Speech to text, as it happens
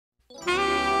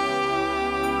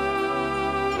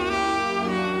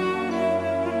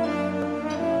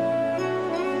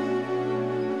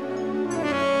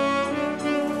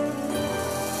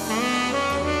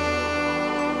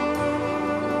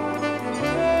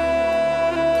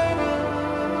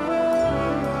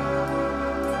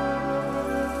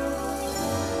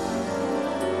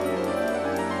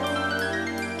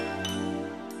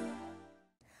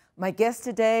My guest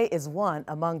today is one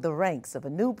among the ranks of a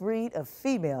new breed of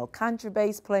female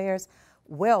contrabass players,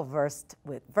 well-versed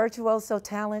with virtuoso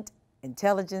talent,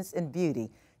 intelligence, and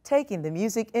beauty, taking the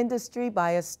music industry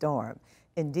by a storm.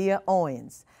 Endea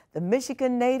Owens, the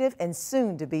Michigan native and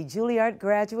soon-to-be Juilliard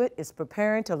graduate, is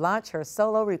preparing to launch her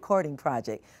solo recording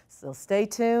project. So stay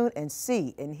tuned and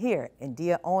see and hear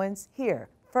Endea Owens here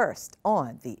first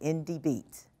on the Indie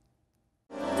Beat.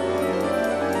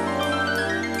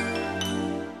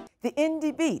 The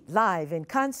Indie Beat Live in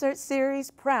Concert Series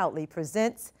proudly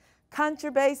presents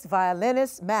contrabass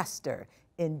violinist master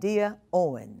Endea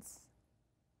Owens.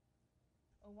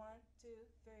 1, 2,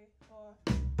 3,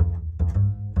 4.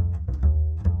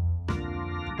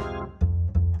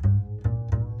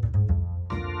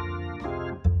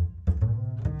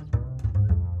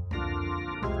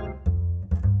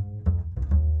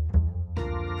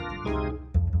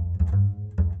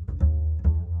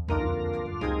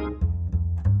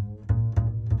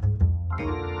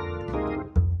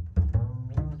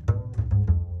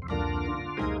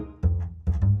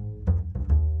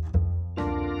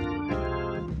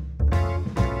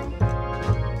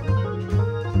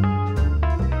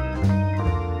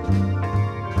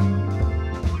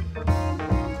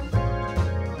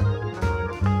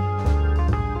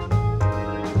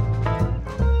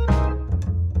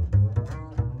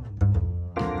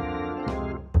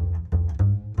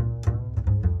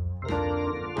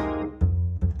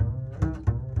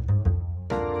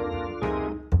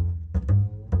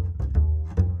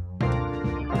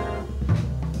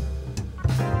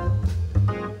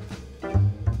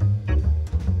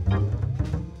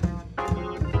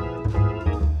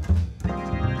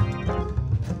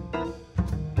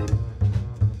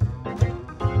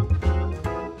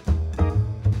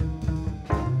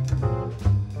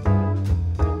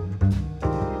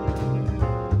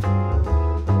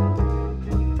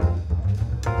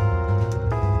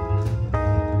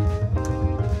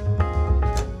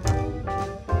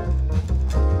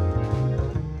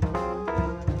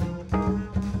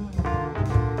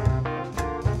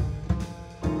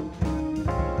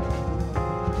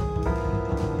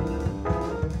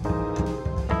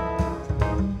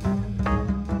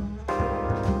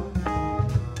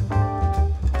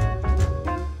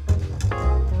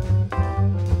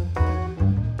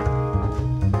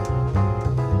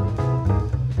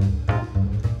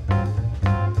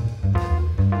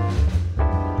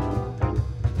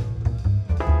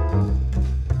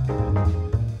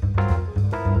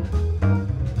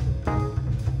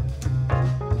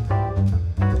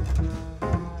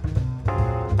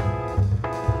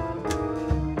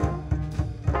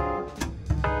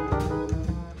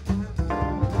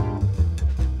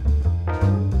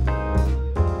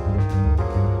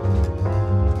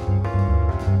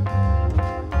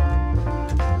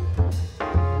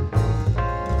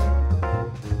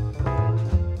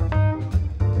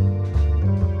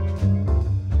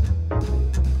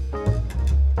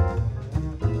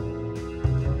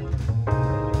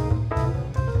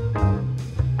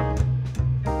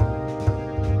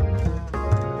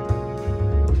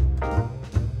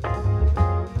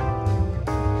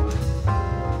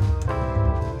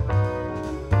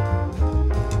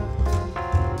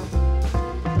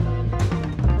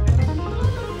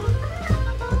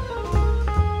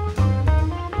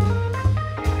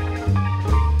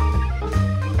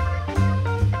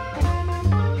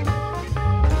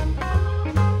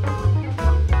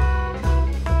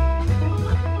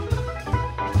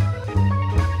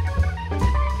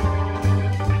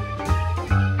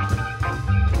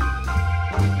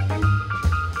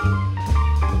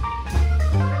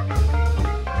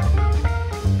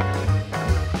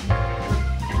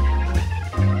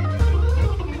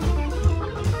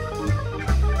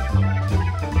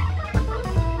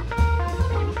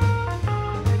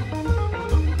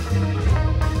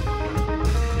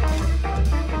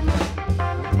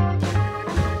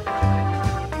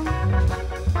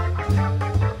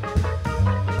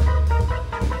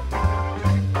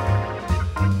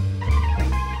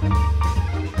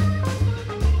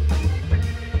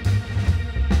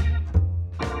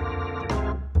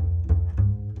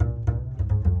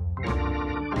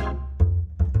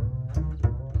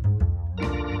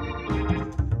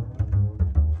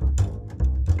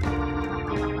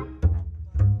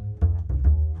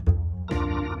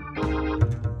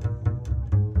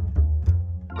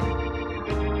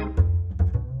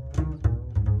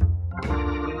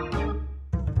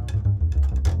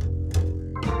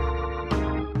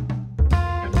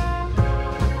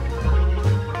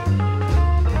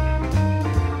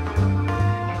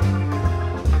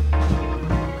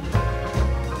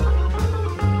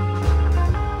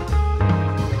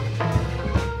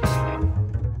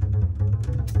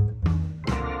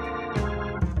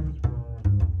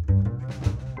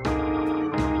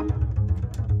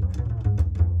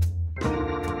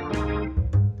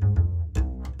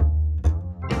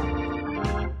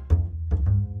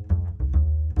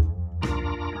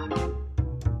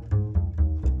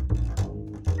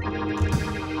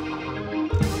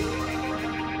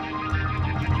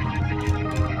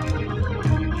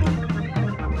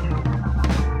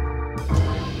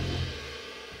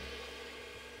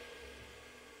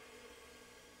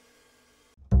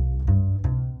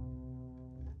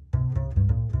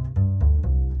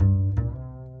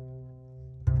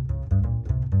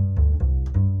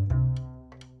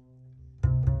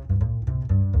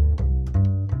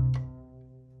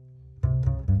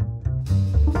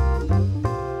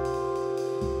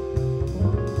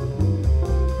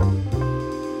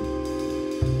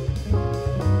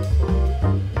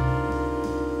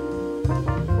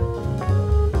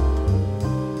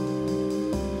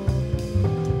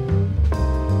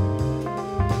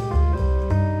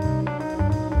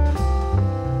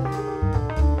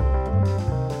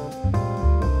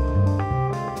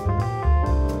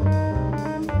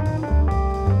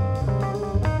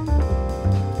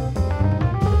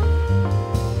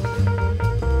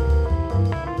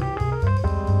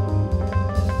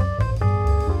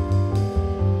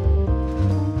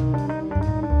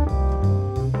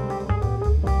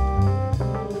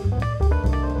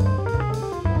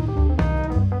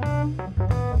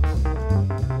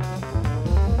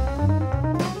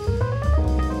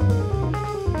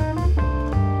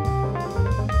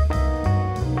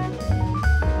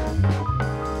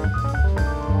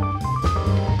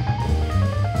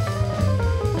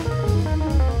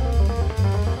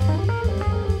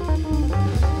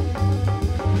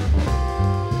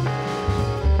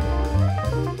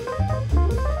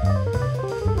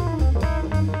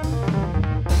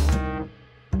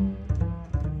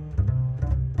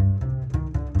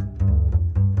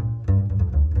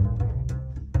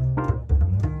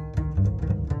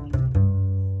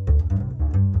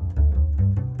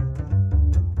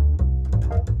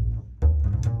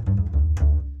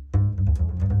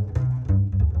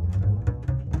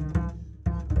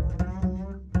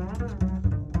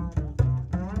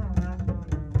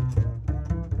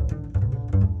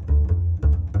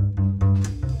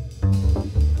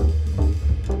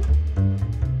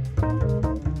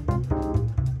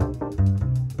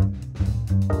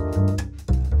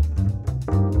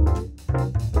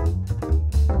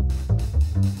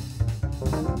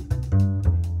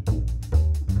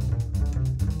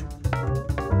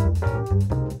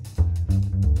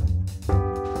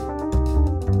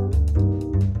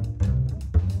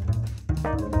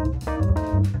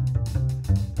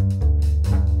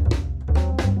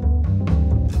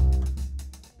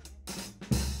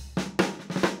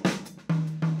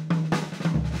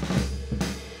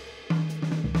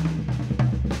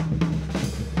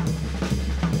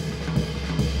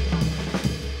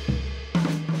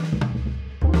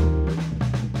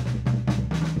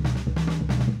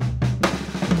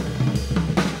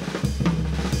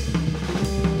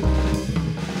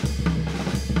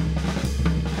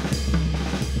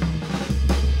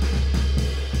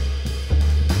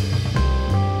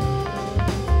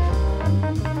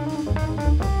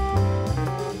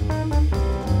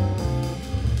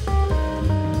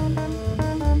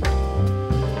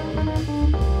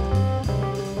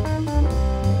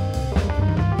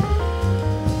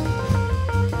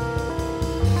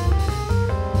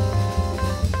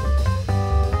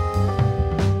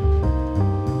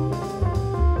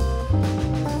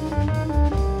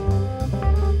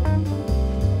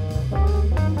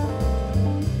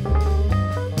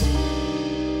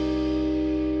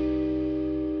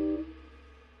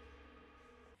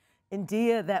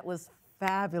 Endea, that was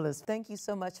fabulous. Thank you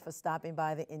so much for stopping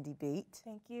by the Indie Beat.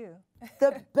 Thank you.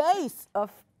 The bass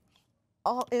of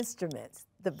all instruments,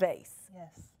 the bass.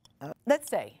 Yes. Let's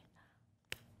say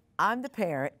I'm the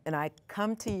parent and I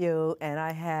come to you and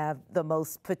I have the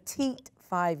most petite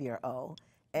 5-year-old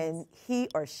and he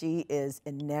or she is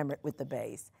enamored with the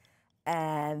bass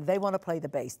and they want to play the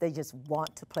bass. They just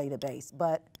want to play the bass.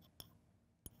 But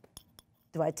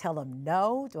do I tell them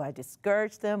no? Do I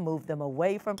discourage them, move them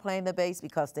away from playing the bass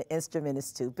because the instrument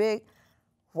is too big?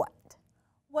 What?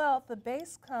 Well, the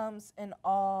bass comes in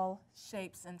all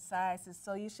shapes and sizes,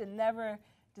 so you should never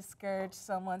discourage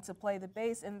someone to play the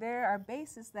bass. And there are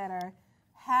basses that are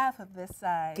half of this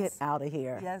size. Get out of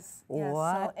here. Yes, What?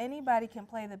 yes. So anybody can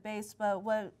play the bass, but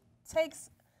what takes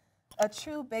a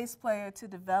true bass player to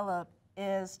develop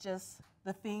is just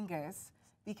the fingers,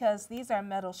 because these are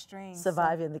metal strings.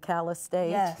 Surviving the callus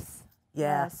stage? Yes.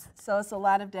 Yes. So it's a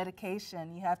lot of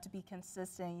dedication. You have to be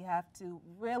consistent. You have to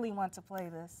really want to play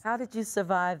this. How did you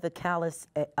survive the callus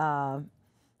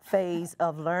phase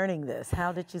of learning this?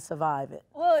 How did you survive it?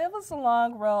 Well, it was a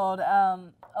long road.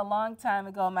 A long time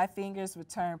ago, my fingers would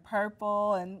turn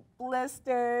purple and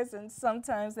blisters, and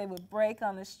sometimes they would break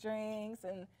on the strings,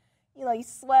 and you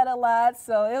sweat a lot,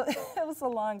 so it was a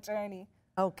long journey.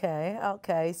 Okay,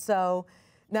 okay. So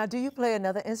now do you play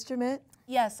another instrument?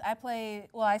 Yes,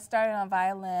 I started on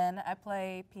violin, I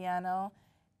play piano,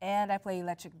 and I play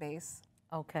electric bass.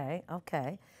 Okay,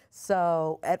 okay.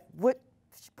 So at what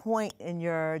point in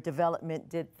your development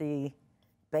did the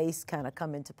bass kind of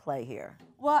come into play here?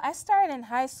 Well, I started in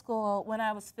high school when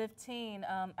I was 15.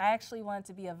 I actually wanted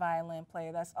to be a violin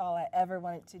player. That's all I ever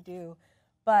wanted to do.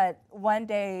 But one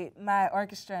day, my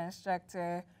orchestra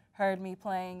instructor heard me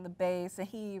playing the bass, and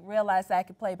he realized I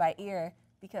could play by ear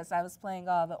because I was playing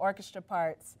all the orchestra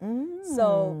parts.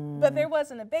 But there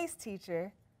wasn't a bass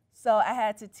teacher, so I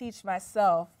had to teach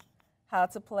myself how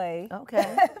to play.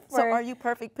 Okay. So are you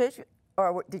perfect pitch,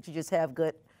 or did you just have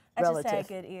good relative? I just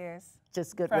had good ears.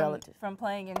 Just good relative. From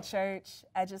playing in church,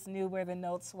 I just knew where the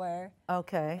notes were.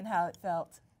 Okay. And how it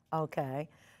felt. Okay.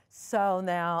 So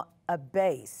now a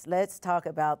bass. Let's talk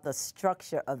about the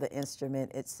structure of the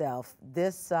instrument itself.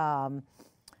 This,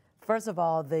 first of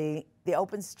all, the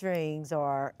open strings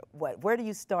are what? Where do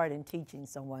you start in teaching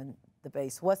someone the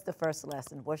bass? What's the first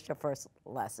lesson? What's your first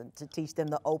lesson to teach them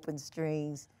the open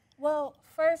strings? Well,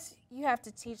 first you have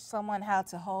to teach someone how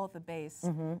to hold the bass,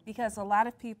 because a lot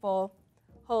of people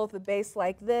hold the bass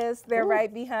like this. They're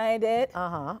right behind it.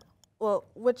 Well,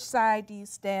 which side do you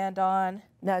stand on?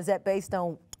 Now, is that based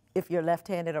on if you're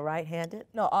left-handed or right-handed?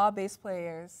 No, all bass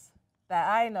players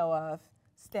that I know of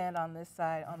stand on this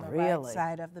side, on the right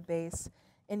side of the bass.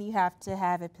 And you have to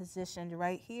have it positioned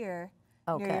right here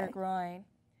near your groin.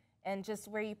 And just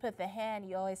where you put the hand,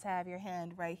 you always have your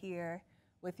hand right here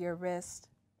with your wrist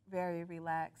very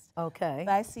relaxed. Okay.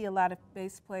 But I see a lot of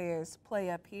bass players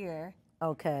play up here.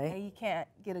 Okay. And you can't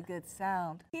get a good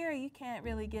sound. Here, you can't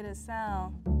really get a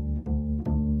sound.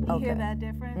 You hear that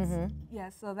difference? Yeah,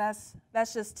 so that's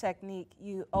just technique.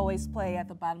 You always play at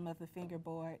the bottom of the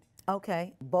fingerboard.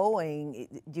 Okay. Bowing,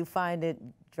 do you find it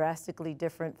drastically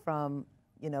different from,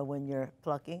 when you're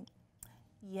plucking?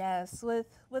 Yes,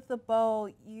 with the bow,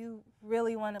 you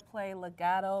really want to play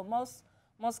legato.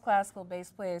 Most classical bass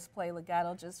players play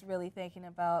legato, just really thinking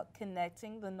about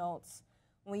connecting the notes.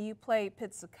 When you play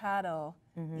pizzicato,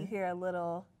 you hear a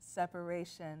little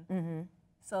separation.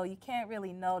 So you can't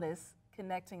really notice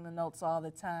connecting the notes all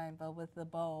the time, but with the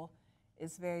bow,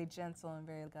 it's very gentle and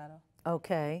very legato.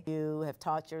 Okay. You have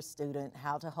taught your student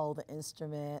how to hold the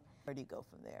instrument. Where do you go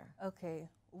from there? Okay,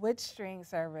 which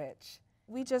strings are rich?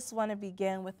 We just want to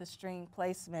begin with the string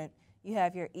placement. You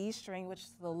have your E string, which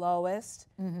is the lowest,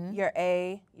 your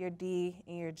A, your D,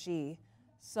 and your G.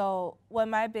 So what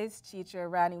my bass teacher,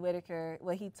 Rodney Whitaker,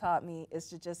 what he taught me is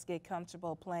to just get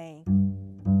comfortable playing.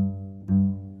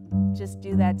 Just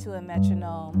do that to a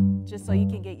metronome, just so you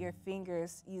can get your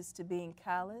fingers used to being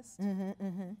calloused.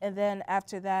 And then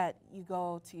after that, you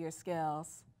go to your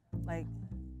scales. Like,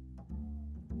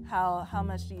 how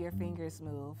much do your fingers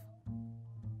move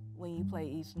when you play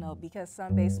each note? Because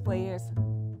some bass players,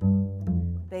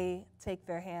 they take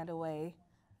their hand away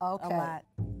a lot.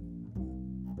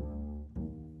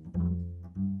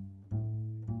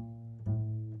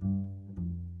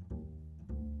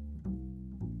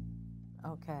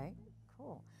 Okay,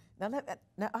 cool. Now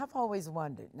I've always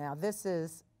wondered, now this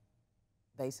is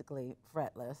basically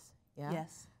fretless, yeah?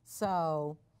 Yes.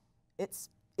 So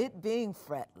it being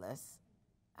fretless,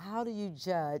 how do you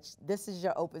judge? This is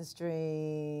your open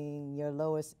string, your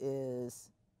lowest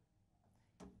is?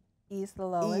 E is the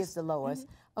lowest. E is the lowest.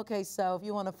 Okay, so if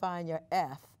you want to find your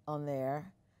F on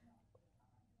there,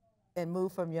 and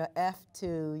move from your F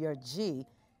to your G,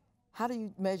 how do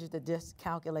you measure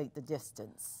calculate the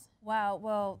distance? Wow,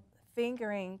 well,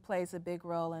 fingering plays a big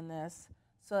role in this.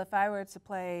 So if I were to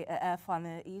play an F on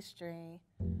the E string,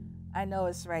 I know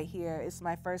it's right here. It's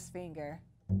my first finger.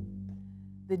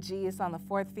 The G is on the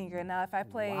fourth finger. Now if I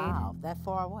played Wow, that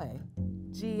far away.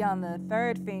 G on the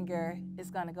third finger, it's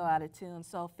gonna go out of tune.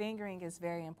 So fingering is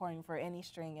very important for any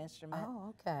string instrument.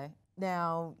 Oh, okay.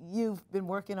 Now, you've been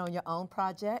working on your own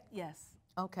project? Yes.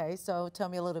 Okay, so tell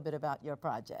me a little bit about your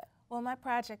project. Well, my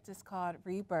project is called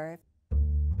Rebirth.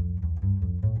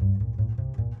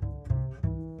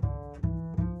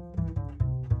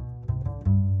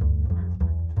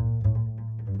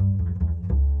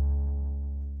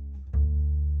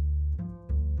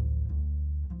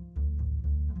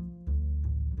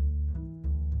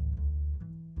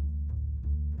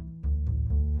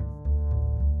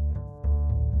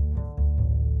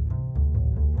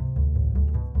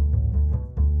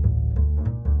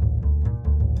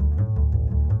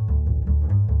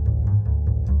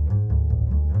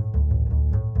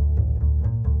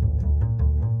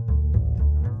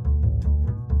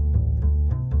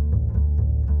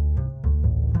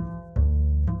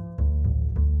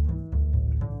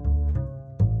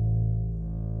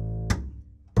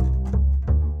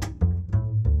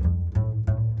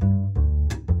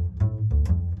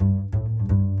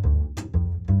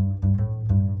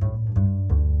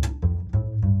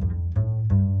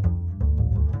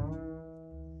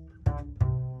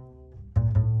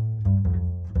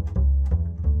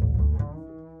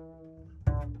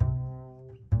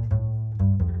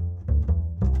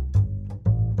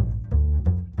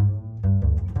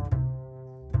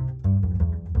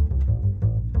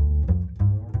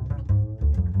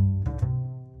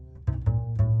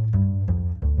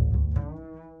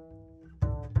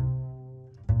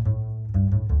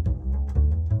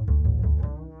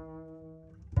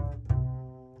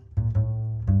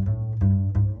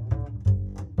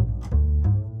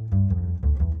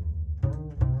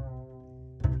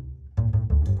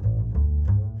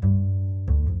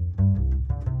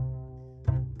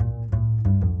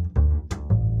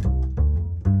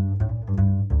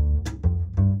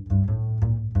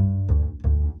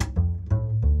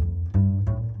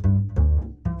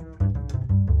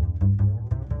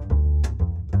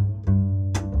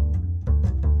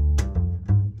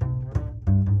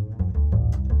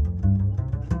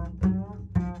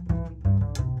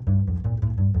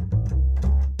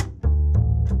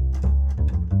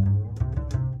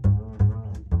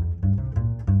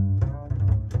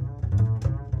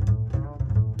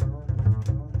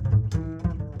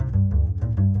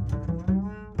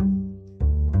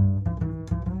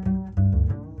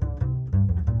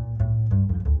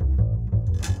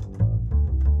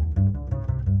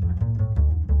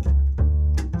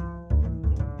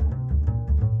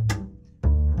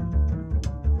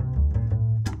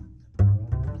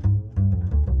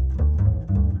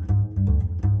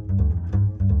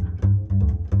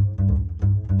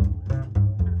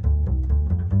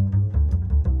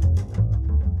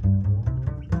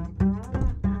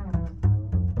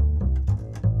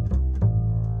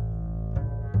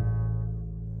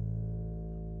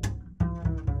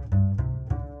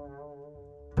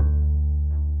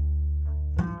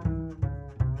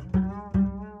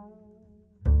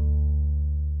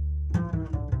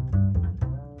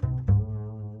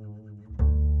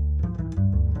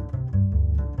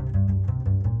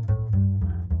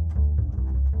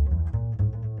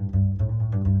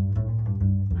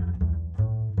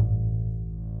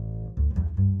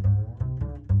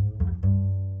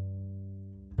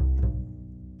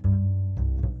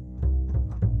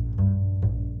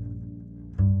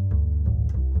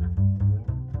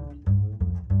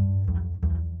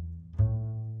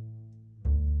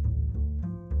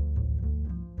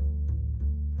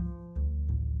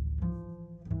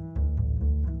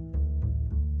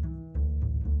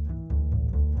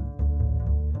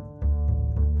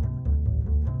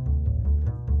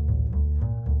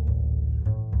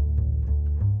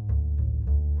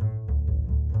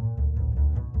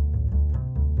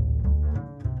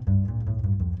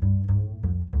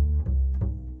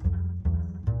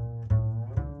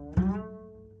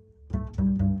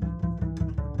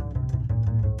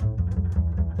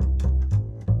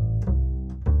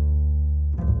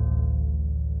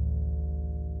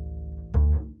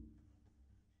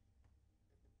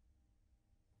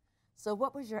 So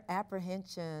what was your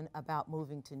apprehension about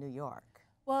moving to New York?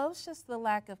 Well, it was just the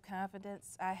lack of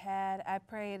confidence I had. I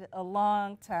prayed a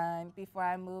long time before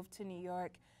I moved to New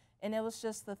York, and it was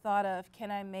just the thought of, can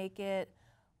I make it?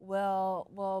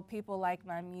 Will people like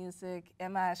my music?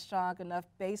 Am I a strong enough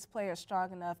bass player,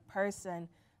 strong enough person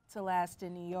to last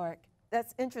in New York.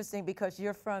 That's interesting because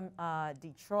you're from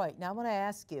Detroit. Now I want to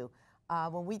ask you,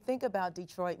 when we think about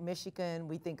Detroit, Michigan,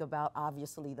 we think about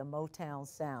obviously the Motown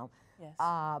sound. Yes.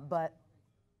 But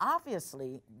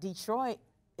obviously Detroit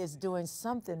is doing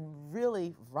something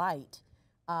really right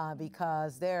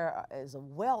because there is a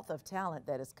wealth of talent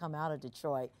that has come out of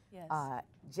Detroit. Yes.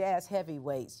 Jazz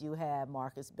heavyweights, you have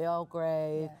Marcus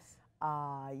Belgrave,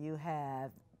 Yes. you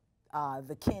have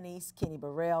the Kennys, Kenny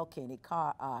Burrell, Kenny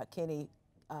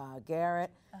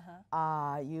Garrett.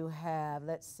 You have,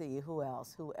 let's see, who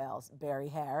else? Barry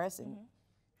Harris, and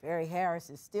Barry Harris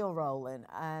is still rolling.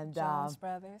 And Jones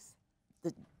Brothers.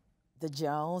 The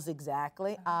Jones,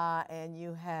 exactly. And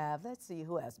you have, let's see,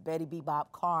 who else? Betty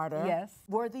Bebop Carter. Yes.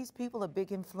 Were these people a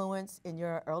big influence in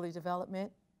your early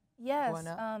development? Yes,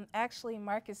 actually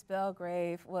Marcus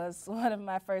Belgrave was one of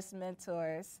my first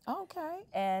mentors. Okay.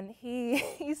 And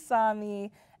he saw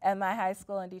me at my high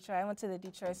school in Detroit. I went to the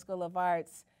Detroit School of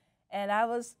Arts, and I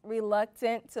was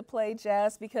reluctant to play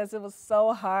jazz because it was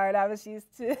so hard. I was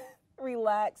used to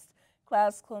relaxed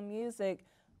classical music,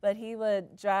 but he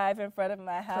would drive in front of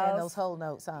my house. Playing those whole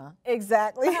notes, huh?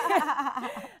 Exactly.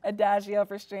 Adagio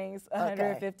for strings,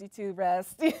 152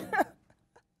 rest.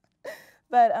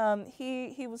 But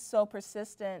he was so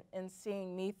persistent in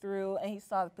seeing me through, and he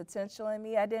saw the potential in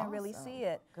me. I didn't really see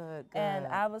it. Good. And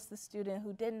I was the student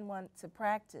who didn't want to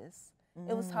practice.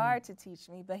 It was hard to teach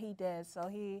me, but he did. So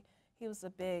he was a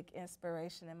big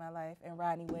inspiration in my life. And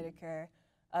Rodney Whitaker,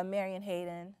 Marion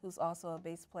Hayden, who's also a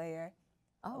bass player.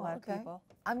 A lot of people.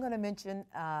 I'm going to mention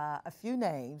a few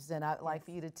names, and I'd like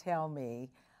for you to tell me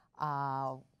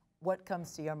what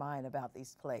comes to your mind about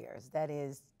these players. That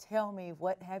is, tell me,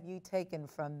 what have you taken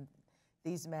from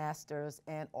these masters,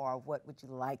 and or what would you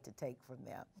like to take from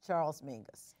them? Charles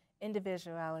Mingus.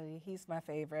 Individuality, he's my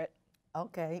favorite.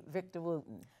 Okay, Victor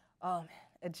Wooten. Oh man,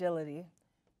 agility.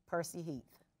 Percy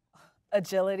Heath.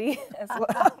 Agility as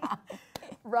well.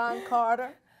 Ron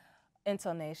Carter.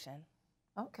 Intonation.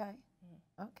 Okay.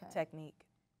 Technique.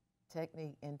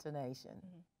 Technique, intonation.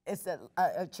 It's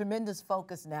a tremendous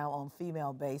focus now on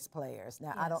female bass players.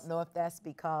 Now, I don't know if that's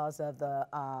because of the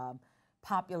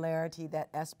popularity that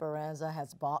Esperanza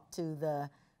has brought to the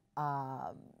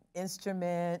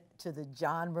instrument, to the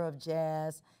genre of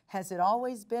jazz. Has it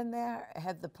always been there?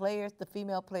 Have the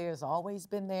female players always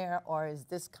been there, or is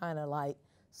this kind of like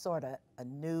sort of a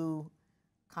new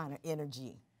kind of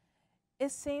energy?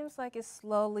 It seems like it's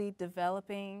slowly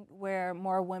developing where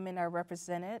more women are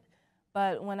represented.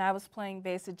 But when I was playing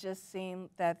bass, it just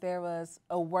seemed that there was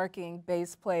a working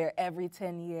bass player every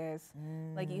 10 years.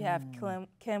 Like you have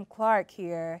Kim Clark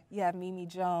here, you have Mimi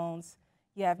Jones,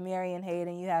 you have Marion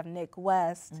Hayden, you have Nick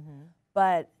West.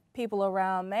 But people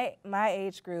around my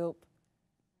age group,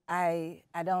 I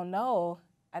don't know.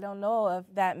 I don't know of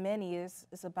that many. It's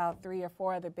about 3 or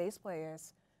 4 other bass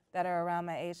players that are around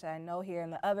my age that I know here,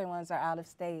 and the other ones are out of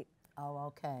state. Oh,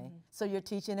 okay. So you're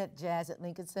teaching at Jazz at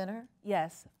Lincoln Center?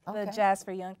 Yes, the Jazz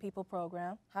for Young People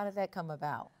program. How did that come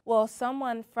about? Well,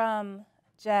 someone from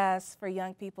Jazz for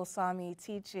Young People saw me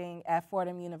teaching at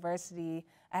Fordham University.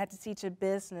 I had to teach a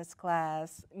business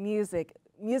class, music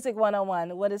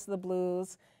 101, what is the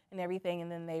blues and everything,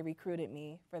 and then they recruited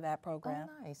me for that program.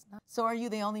 Oh, nice. So are you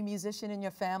the only musician in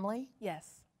your family?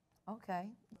 Yes. Okay.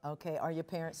 Okay, are your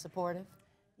parents supportive?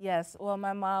 Yes, well,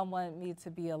 my mom wanted me to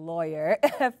be a lawyer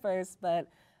at first, but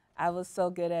I was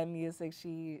so good at music,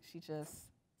 she just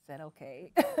said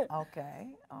okay. Okay,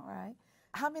 all right.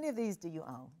 How many of these do you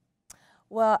own?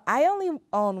 Well, I only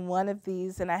own one of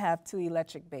these, and I have 2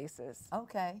 electric basses.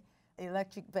 Okay,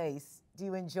 electric bass. Do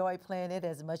you enjoy playing it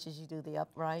as much as you do the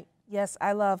upright? Yes,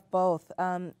 I love both.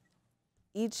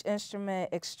 Each instrument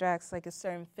extracts like a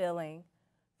certain feeling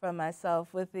from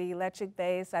myself. With the electric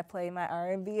bass, I play my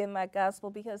R&B and my gospel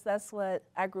because that's what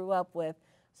I grew up with.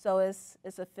 So it's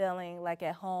a feeling like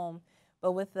at home.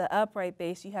 But with the upright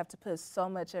bass, you have to put so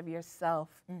much of yourself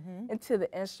into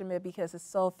the instrument because it's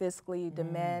so physically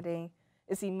demanding,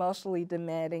 it's emotionally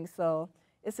demanding. So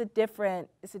it's a different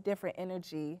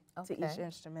energy to each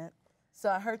instrument. So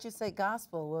I heard you say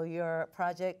gospel. Will your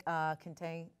project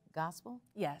contain gospel?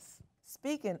 Yes.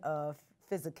 Speaking of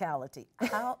physicality,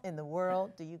 how in the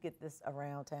world do you get this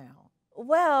around town?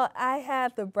 Well, I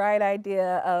had the bright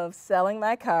idea of selling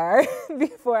my car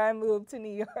before I moved to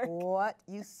New York. What?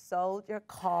 You sold your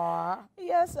car?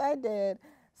 Yes, I did.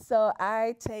 So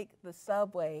I take the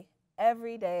subway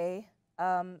every day.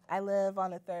 I live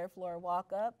on a 3rd floor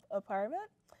walk-up apartment,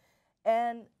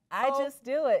 and I just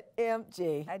do it.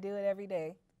 MG. I do it every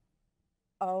day.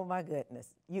 Oh my goodness.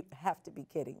 You have to be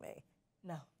kidding me.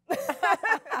 No.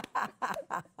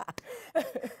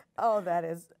 Oh,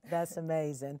 that's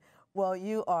amazing. Well,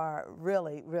 you are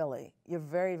really, really, you're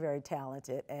very, very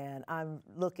talented, and I'm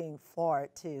looking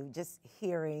forward to just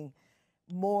hearing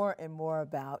more and more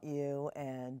about you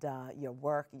and your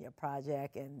work and your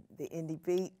project and the Indie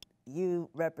Beat. You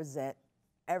represent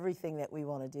everything that we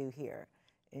want to do here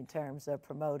in terms of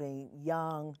promoting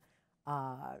young,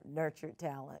 nurtured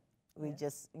talent. We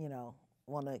just,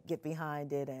 want to get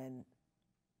behind it and,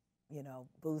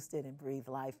 boost it and breathe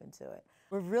life into it.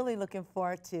 We're really looking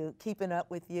forward to keeping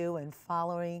up with you and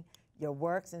following your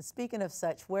works. And speaking of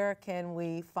such, where can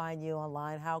we find you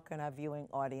online? How can our viewing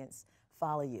audience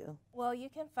follow you? Well, you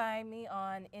can find me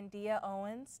on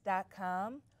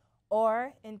EndeaOwens.com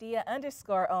or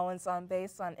Endea_Owens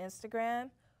on Instagram,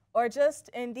 or just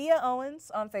Endea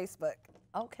Owens on Facebook.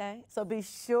 Okay, so be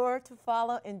sure to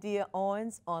follow Endea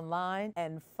Owens online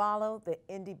and follow the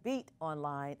Indie Beat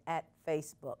online at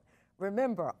Facebook.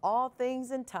 Remember, all things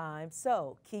in time,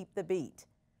 so keep the beat.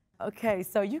 Okay,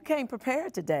 so you came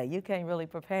prepared today. You came really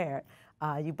prepared.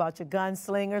 You brought your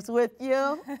gunslingers with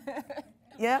you.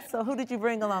 Yeah, so who did you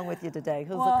bring along with you today?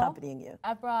 Who's accompanying you?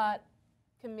 I brought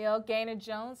Camille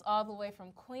Gaynor-Jones all the way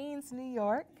from Queens, New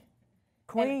York.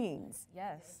 Queens?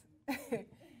 Yes.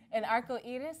 And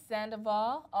Arcoides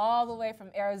Sandoval all the way from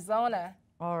Arizona.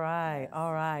 All right,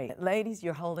 all right. Ladies,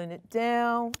 you're holding it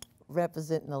down,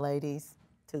 representing the ladies.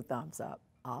 2 thumbs up.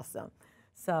 Awesome.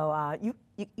 So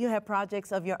you have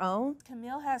projects of your own?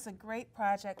 Camille has a great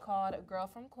project called A Girl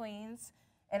from Queens,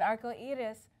 and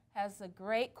Arcoides has a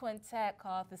great quintet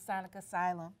called the Sonic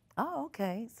Asylum. Oh,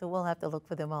 okay. So we'll have to look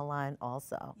for them online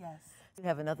also. Yes. Do you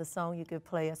have another song you could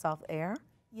play us off air?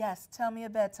 Yes, Tell Me a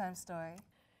Bedtime Story.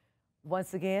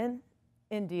 Once again,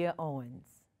 Endea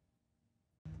Owens.